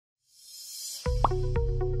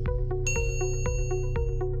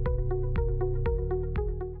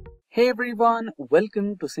Hey everyone,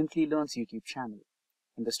 welcome to Simplilearn's YouTube channel.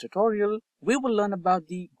 In this tutorial, we will learn about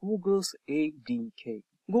the Google's ADK.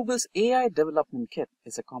 Google's AI Development Kit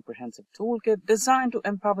is a comprehensive toolkit designed to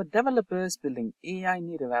empower developers building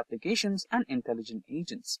AI-native applications and intelligent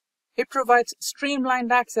agents. It provides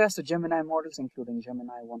streamlined access to Gemini models including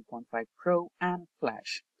Gemini 1.5 Pro and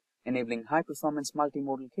Flash, enabling high-performance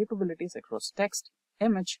multimodal capabilities across text,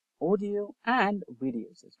 image, audio, and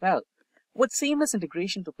videos as well. With seamless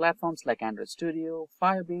integration to platforms like Android Studio,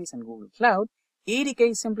 Firebase, and Google Cloud,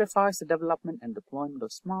 ADK simplifies the development and deployment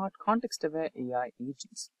of smart, context-aware AI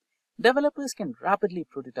agents. Developers can rapidly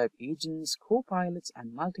prototype agents, co-pilots,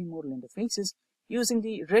 and multimodal interfaces using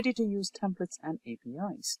the ready-to-use templates and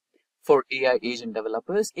APIs. For AI agent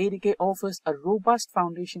developers, ADK offers a robust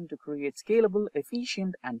foundation to create scalable,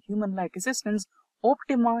 efficient, and human-like assistants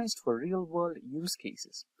optimized for real-world use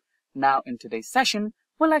cases. Now, in today's session,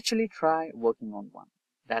 we'll actually try working on one.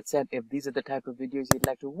 That said, if these are the type of videos you'd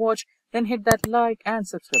like to watch, then hit that like and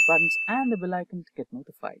subscribe buttons and the bell icon to get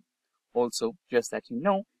notified. Also, just that you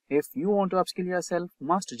know, if you want to upskill yourself,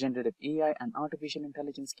 master generative AI and artificial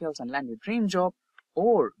intelligence skills and land your dream job,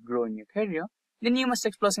 or grow in your career, then you must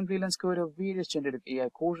explore Simplilearn's suite of various generative AI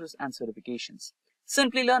courses and certifications.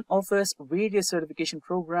 Simplilearn offers various certification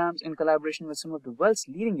programs in collaboration with some of the world's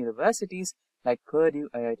leading universities like Purdue,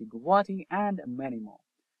 IIT Guwahati, and many more.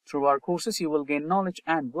 Through our courses, you will gain knowledge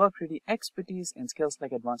and work-ready expertise in skills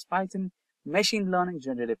like advanced Python, machine learning,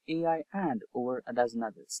 generative AI, and over a dozen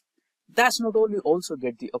others. That's not all, you also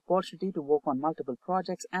get the opportunity to work on multiple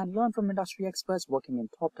projects and learn from industry experts working in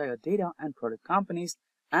top-tier data and product companies,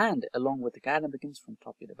 and along with academics from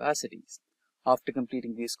top universities. After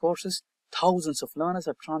completing these courses, thousands of learners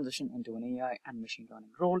have transitioned into an AI and machine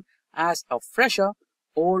learning role as a fresher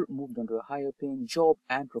or moved on to a higher paying job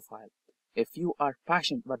and profile. If you are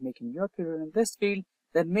passionate about making your career in this field,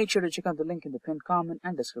 then make sure to check out the link in the pinned comment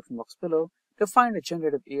and description box below to find a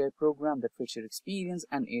generative AI program that fits your experience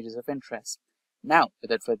and areas of interest. Now,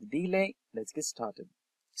 without further delay, let's get started.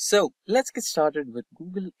 So, let's get started with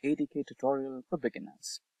Google ADK tutorial for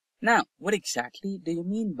beginners. Now, what exactly do you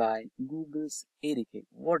mean by Google's ADK?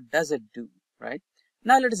 What does it do, right?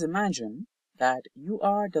 Now, let us imagine that you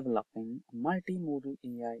are developing multimodal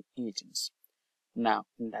AI agents. Now,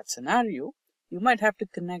 in that scenario, you might have to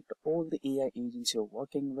connect all the AI agents you're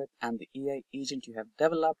working with and the AI agent you have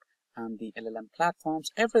developed and the LLM platforms,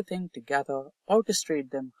 everything together,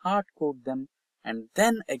 orchestrate them, hard code them, and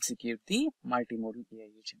then execute the multimodal AI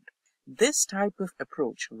agent. This type of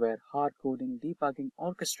approach, where hard coding, debugging,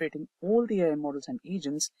 orchestrating all the AI models and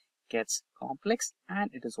agents gets complex, and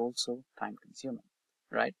it is also time consuming,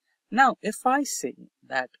 right? Now, if I say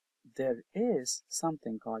that there is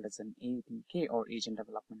something called as an ADK or Agent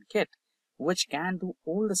Development Kit, which can do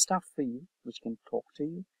all the stuff for you, which can talk to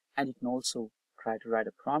you, and you can also try to write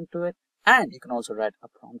a prompt to it, and you can also write a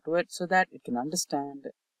prompt to it so that it can understand,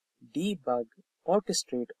 debug,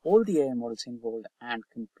 orchestrate all the AI models involved, and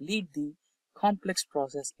complete the complex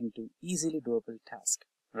process into easily doable task,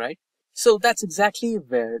 right? So that's exactly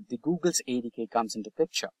where the Google's ADK comes into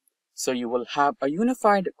picture. So you will have a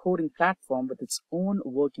unified coding platform with its own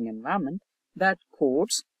working environment that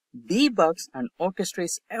codes, debugs, and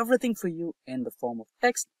orchestrates everything for you in the form of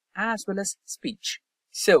text as well as speech.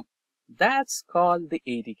 So that's called the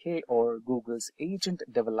ADK or Google's Agent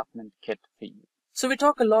Development Kit for you. So we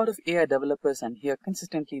talk a lot of AI developers and hear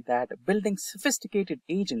consistently that building sophisticated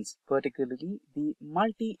agents, particularly the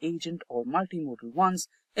multi-agent or multimodal ones,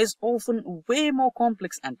 is often way more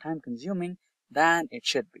complex and time-consuming than it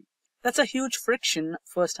should be. That's a huge friction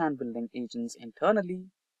first-hand building agents internally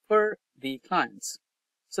for the clients.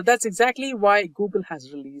 So that's exactly why Google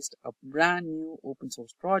has released a brand new open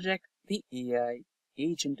source project, the AI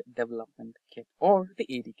Agent Development Kit, or the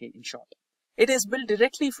ADK in short. It is built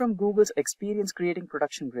directly from Google's experience creating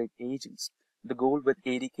production-grade agents. The goal with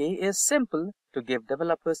ADK is simple: to give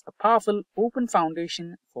developers a powerful open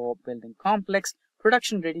foundation for building complex,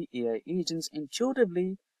 production-ready AI agents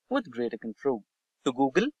intuitively with greater control. To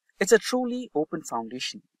Google, it's a truly open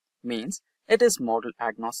foundation, means it is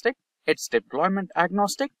model-agnostic, it's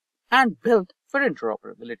deployment-agnostic, and built for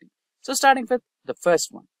interoperability. So starting with the first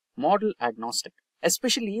one, model-agnostic,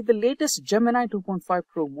 especially the latest Gemini 2.5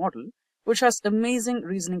 Pro model, which has amazing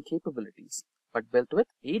reasoning capabilities. But built with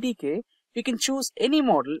ADK, you can choose any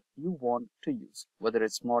model you want to use, whether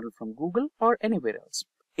it's model from Google or anywhere else.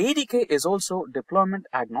 ADK is also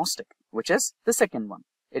deployment-agnostic, which is the second one.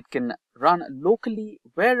 It can run locally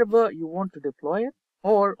wherever you want to deploy it,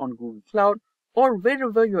 or on Google Cloud, or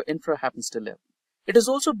wherever your infra happens to live. It is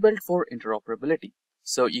also built for interoperability,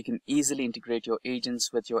 so you can easily integrate your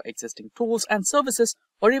agents with your existing tools and services,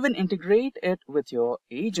 or even integrate it with your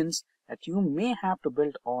agents that you may have to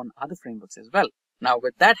build on other frameworks as well. Now,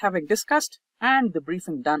 with that having discussed and the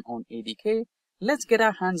briefing done on ADK, let's get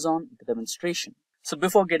our hands on the demonstration. So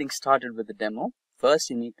before getting started with the demo, first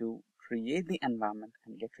you need to create the environment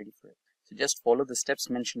and get ready for it. So just follow the steps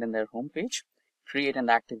mentioned in their homepage. Create and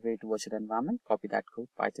activate virtual environment. Copy that code,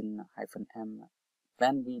 python-m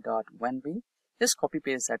venv.venv. Just copy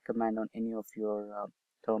paste that command on any of your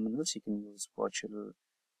terminals. You can use virtual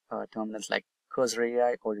terminals like Cursor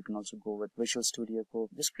AI, or you can also go with Visual Studio Code.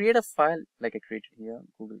 Just create a file like I created here,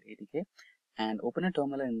 Google ADK, and open a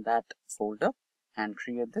terminal in that folder and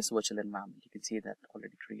create this virtual environment. You can see that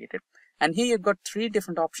already created. And here you've got three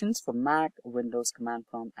different options for Mac, Windows Command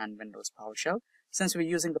Prompt, and Windows PowerShell. Since we're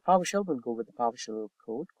using the PowerShell, we'll go with the PowerShell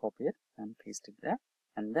code, copy it and paste it there.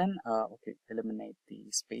 And then, eliminate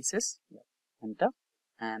the spaces, enter.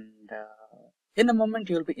 And in a moment,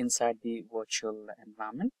 you'll be inside the virtual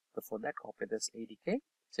environment. Before that, copy this ADK.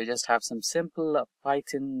 So you just have some simple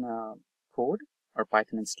Python code or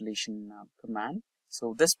Python installation command.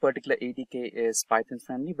 So this particular ADK is Python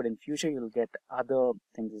friendly, but in future you'll get other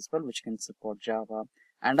things as well which can support Java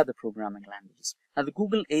and other programming languages. Now the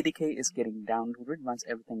Google ADK is getting downloaded. Once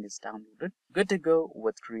everything is downloaded, good to go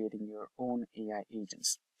with creating your own AI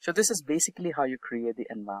agents. So this is basically how you create the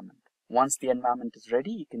environment. Once the environment is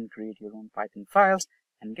ready, you can create your own Python files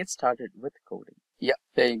and get started with coding. Yeah,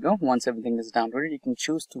 there you go. Once everything is downloaded, you can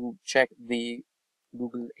choose to check the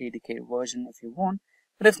Google ADK version if you want.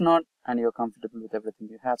 But if not, and you're comfortable with everything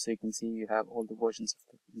you have, so you can see you have all the versions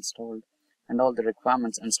of the installed and all the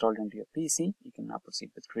requirements installed into your PC, you can now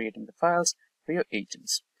proceed with creating the files for your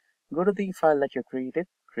agents. Go to the file that you created,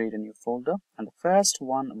 create a new folder, and the first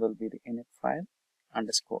one will be the init file, __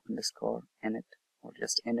 init, or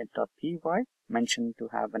just init.py, mentioned to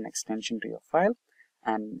have an extension to your file,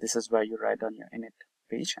 and this is where you write on your init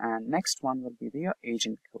page. And next one will be the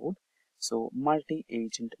agent code, so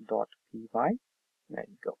multi-agent.py. There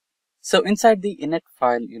you go. So inside the init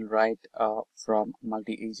file, you'll write from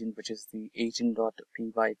multi-agent, which is the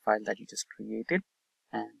agent.py file that you just created,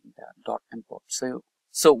 and .import.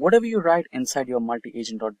 So whatever you write inside your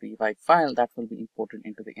multi-agent.py file, that will be imported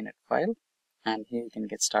into the init file. And here you can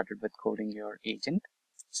get started with coding your agent.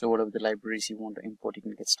 So whatever the libraries you want to import, you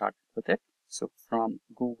can get started with it. So from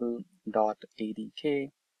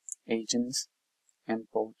google.adk agents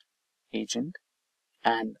import agent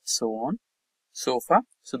and so on. So far,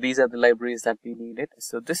 so these are the libraries that we needed.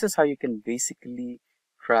 So this is how you can basically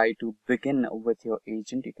try to begin with your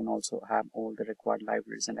agent. You can also have all the required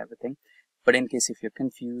libraries and everything. But in case if you're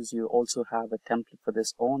confused, you also have a template for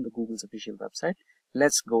this on the Google's official website.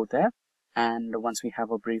 Let's go there. And once we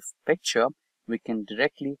have a brief picture, we can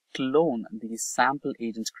directly clone these sample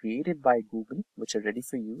agents created by Google, which are ready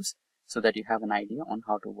for use, so that you have an idea on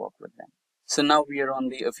how to work with them. So now we are on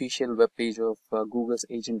the official web page of Google's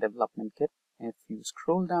Agent Development Kit. If you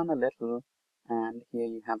scroll down a little, and here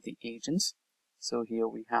you have the agents. So here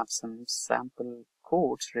we have some sample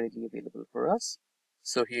codes readily available for us.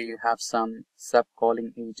 So here you have some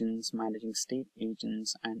sub-calling agents, managing state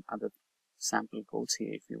agents, and other sample codes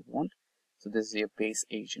here if you want. So this is your base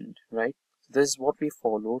agent, right? So this is what we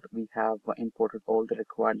followed. We have imported all the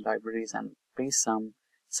required libraries and pasted some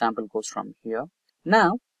sample codes from here.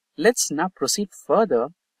 Now, let's proceed further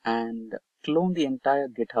and clone the entire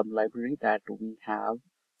GitHub library that we have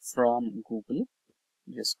from Google.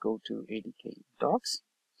 Just go to ADK docs.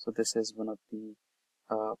 So this is one of the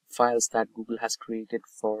files that Google has created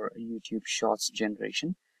for YouTube Shorts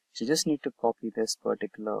generation. So you just need to copy this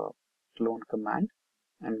particular clone command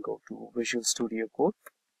and go to Visual Studio Code.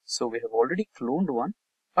 So we have already cloned one,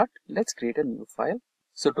 but let's create a new file.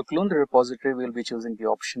 So to clone the repository, we'll be choosing the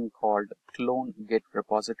option called clone git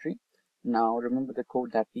repository. Now remember the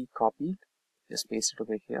code that we copied. Just paste it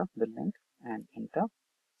over here, the link, and enter.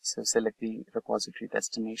 So select the repository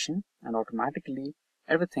destination, and automatically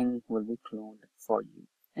everything will be cloned for you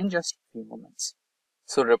in just a few moments.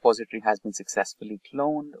 So repository has been successfully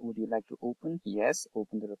cloned. Would you like to open? Yes,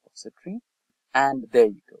 open the repository. And there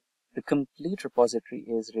you go. The complete repository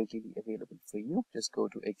is readily available for you. Just go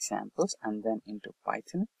to examples and then into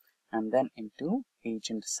Python and then into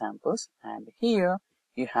agent samples. And here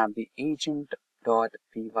you have the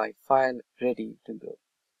agent.py file ready to go.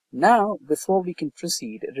 Now, before we can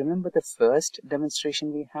proceed, remember the first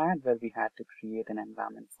demonstration we had where we had to create an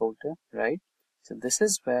environment folder, right? So this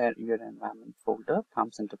is where your environment folder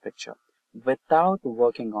comes into picture. Without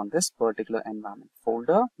working on this particular environment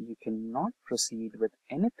folder, you cannot proceed with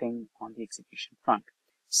anything on the execution front.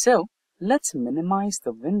 So Let's minimize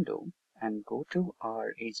the window and go to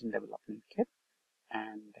our agent development kit.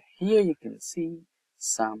 And here you can see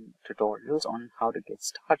some tutorials on how to get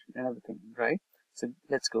started and everything, right? So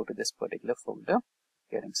let's go to this particular folder,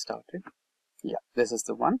 getting started. Yeah, this is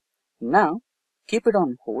the one. Now, keep it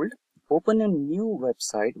on hold. Open a new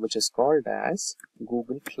website which is called as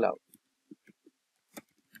Google Cloud.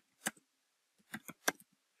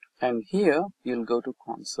 And here you'll go to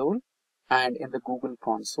console, and in the Google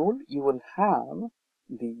console you will have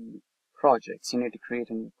the projects. You need to create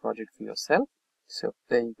a new project for yourself. So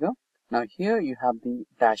there you go. Now here you have the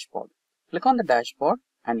dashboard. Click on the dashboard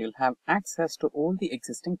and you'll have access to all the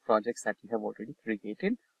existing projects that you have already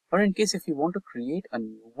created, or in case if you want to create a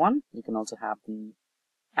new one, you can also have the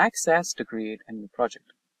access to create a new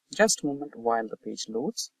project. Just a moment while the page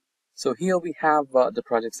loads. So here we have the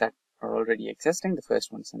projects that are already existing. The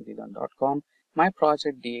first one is Simplilearn.com, my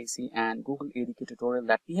project DAC, and Google ADK tutorial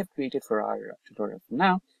that we have created for our tutorial for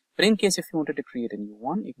now. But in case if you wanted to create a new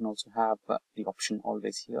one, you can also have the option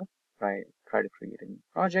always here. Try to create a new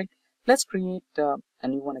project. Let's create a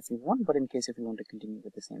new one if you want, but in case if you want to continue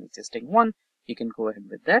with the same existing one, you can go ahead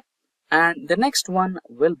with that. And the next one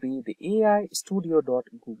will be the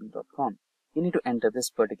aistudio.google.com. You need to enter this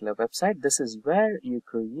particular website. This is where you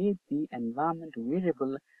create the environment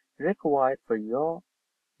variable required for your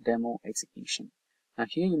demo execution. Now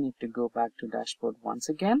here you need to go back to dashboard once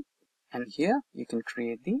again, and here you can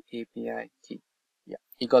create the API key. Yeah,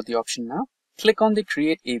 you got the option now. Click on the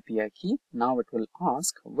create API key. Now it will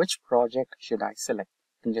ask which project should I select.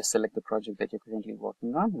 You can just select the project that you're currently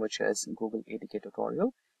working on, which is Google ADK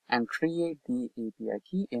tutorial, and create the API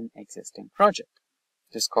key in existing project.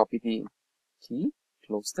 Just copy the key,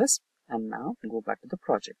 close this, and now go back to the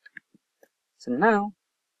project. So now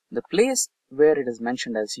the place where it is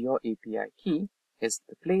mentioned as your API key is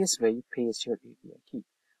the place where you paste your API key.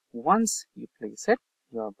 Once you place it,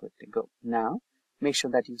 you're good to go. Now make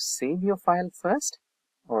sure that you save your file first,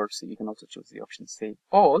 or so you can also choose the option save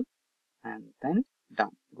all, and then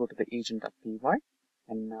done. Go to the agent.py,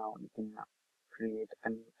 and now you can create a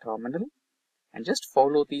new terminal and just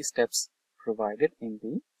follow the steps provided in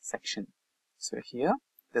the section. So here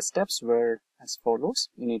the steps were as follows.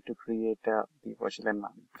 You need to create the virtual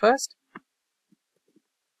environment first.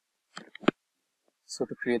 So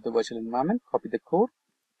to create the virtual environment, copy the code,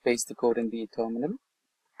 paste the code in the terminal.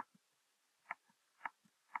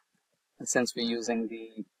 And since we're using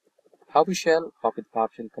the PowerShell, copy the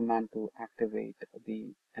PowerShell command to activate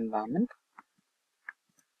the environment.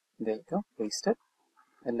 There you go, paste it.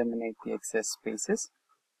 Eliminate the excess spaces,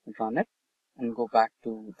 run it, and go back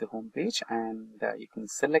to the home page, and you can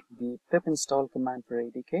select the pip install command for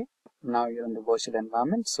ADK. Now you're in the virtual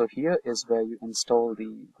environment, so here is where you install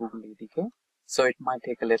the Google ADK. So it might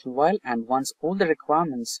take a little while, and once all the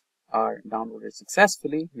requirements are downloaded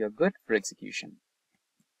successfully, you're good for execution.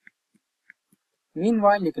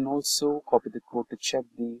 Meanwhile, you can also copy the code to check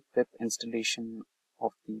the pip installation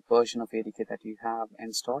of the version of ADK that you have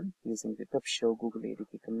installed using the pip show Google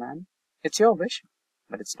ADK command. It's your wish,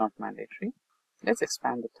 but it's not mandatory. Let's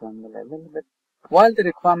expand the terminal a little bit. While the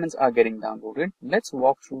requirements are getting downloaded, let's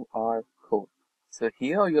walk through our code. So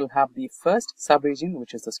here you'll have the first sub-agent,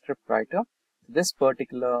 which is the script writer. This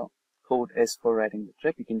particular code is for writing the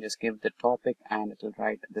script. You can just give the topic and it will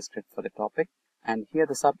write the script for the topic. And here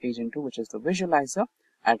the sub-agent 2, which is the visualizer,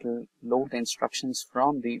 it will load the instructions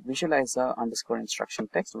from the visualizer underscore instruction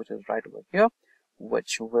text, which is right over here,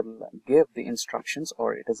 which will give the instructions,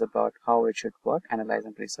 or it is about how it should work, analyze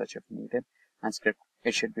and research if needed, and script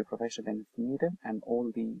it should be professional if needed, and all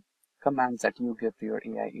the commands that you give to your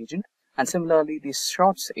AI agent. And similarly, the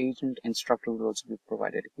shorts agent instructor will also be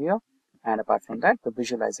provided here. And apart from that, the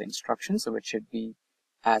visualizer instructions, which should be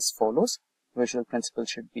as follows. Visual principles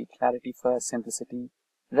should be clarity first, simplicity,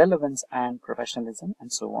 relevance, and professionalism,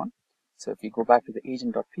 and so on. So if you go back to the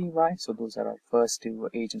agent.py, so those are our first two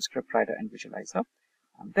agent, scriptwriter, and visualizer.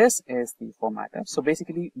 And this is the formatter. So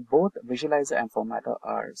basically, both visualizer and formatter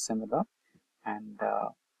are similar. And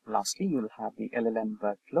lastly, you'll have the LLM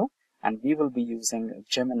workflow, and we will be using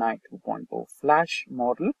Gemini 2.0 Flash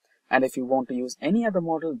model. And if you want to use any other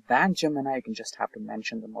model than Gemini, you can just have to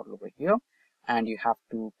mention the model over here. And you have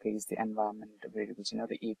to paste the environment variables,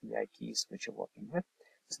 the API keys which you're working with.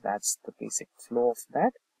 So that's the basic flow of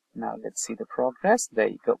that. Now let's see the progress. There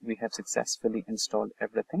you go. We have successfully installed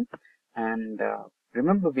everything. And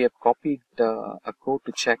remember, we have copied a code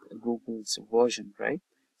to check Google's version, right?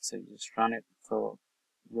 So you just run it for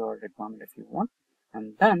your requirement if you want.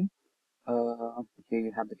 And then here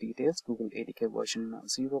you have the details, Google ADK version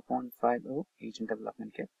 0.50 agent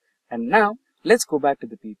development kit. And now Let's go back to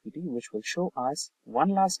the PPT, which will show us one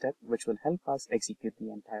last step which will help us execute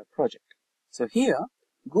the entire project. So here,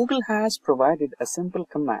 Google has provided a simple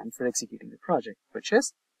command for executing the project, which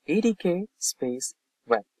is ADK space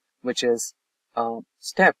web, which is a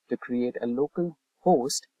step to create a local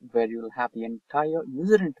host where you will have the entire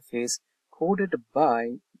user interface coded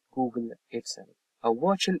by Google itself, a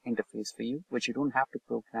virtual interface for you, which you don't have to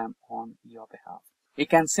program on your behalf. You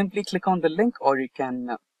can simply click on the link, or you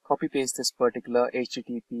can copy paste this particular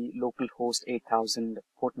HTTP localhost 8000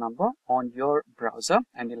 port number on your browser,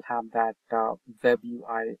 and you'll have that web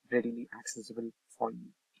UI readily accessible for you.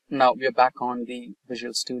 Now we are back on the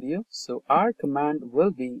Visual Studio. So our command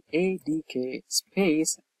will be ADK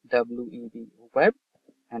space WEB web,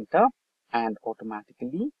 enter, and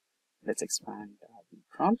automatically, let's expand the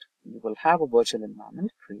prompt. You will have a virtual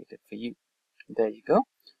environment created for you. There you go.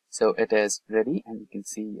 So it is ready, and you can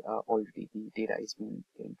see already the data is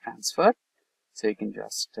getting transferred. So you can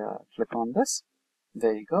just click on this.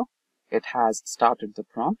 There you go. It has started the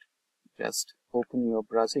prompt. Just open your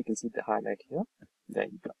browser. You can see the highlight here. There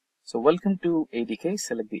you go. So welcome to ADK.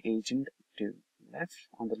 Select the agent to left.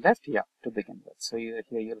 On the left, yeah, to begin with. So here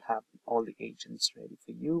you'll have all the agents ready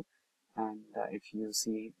for you. And if you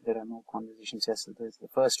see, there are no conversations. Yes, so this is the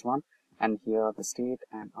first one. And here are the state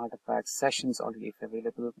and artifacts, sessions already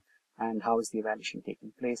available, and how is the evaluation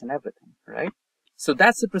taking place and everything, right? So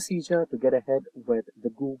that's the procedure to get ahead with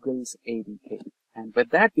the Google's ADK. And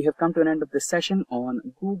with that, we have come to an end of this session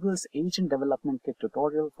on Google's Agent Development Kit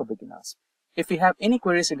tutorial for beginners. If you have any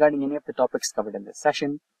queries regarding any of the topics covered in this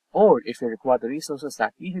session, or if you require the resources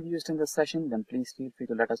that we have used in this session, then please feel free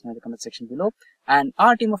to let us know in the comment section below, and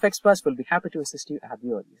our team of experts will be happy to assist you at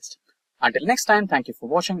the earliest. Until next time, thank you for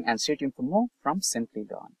watching, and stay tuned for more from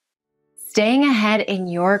Simplilearn. Staying ahead in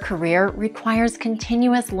your career requires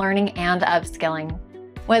continuous learning and upskilling.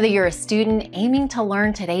 Whether you're a student aiming to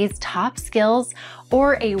learn today's top skills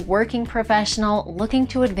or a working professional looking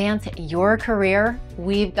to advance your career,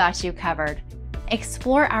 we've got you covered.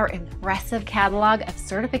 Explore our impressive catalog of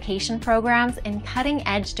certification programs in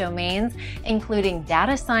cutting-edge domains, including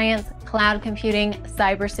data science, cloud computing,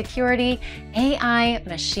 cybersecurity, AI,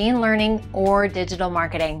 machine learning, or digital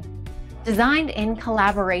marketing. Designed in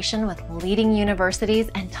collaboration with leading universities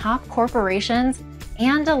and top corporations,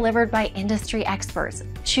 and delivered by industry experts,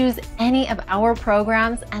 choose any of our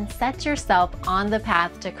programs and set yourself on the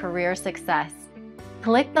path to career success.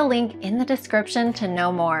 Click the link in the description to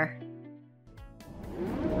know more.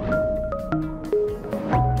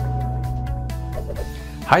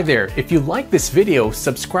 Hi there, if you like this video,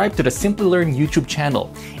 subscribe to the Simplilearn YouTube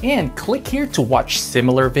channel and click here to watch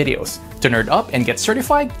similar videos. To nerd up and get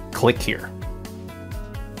certified, click here.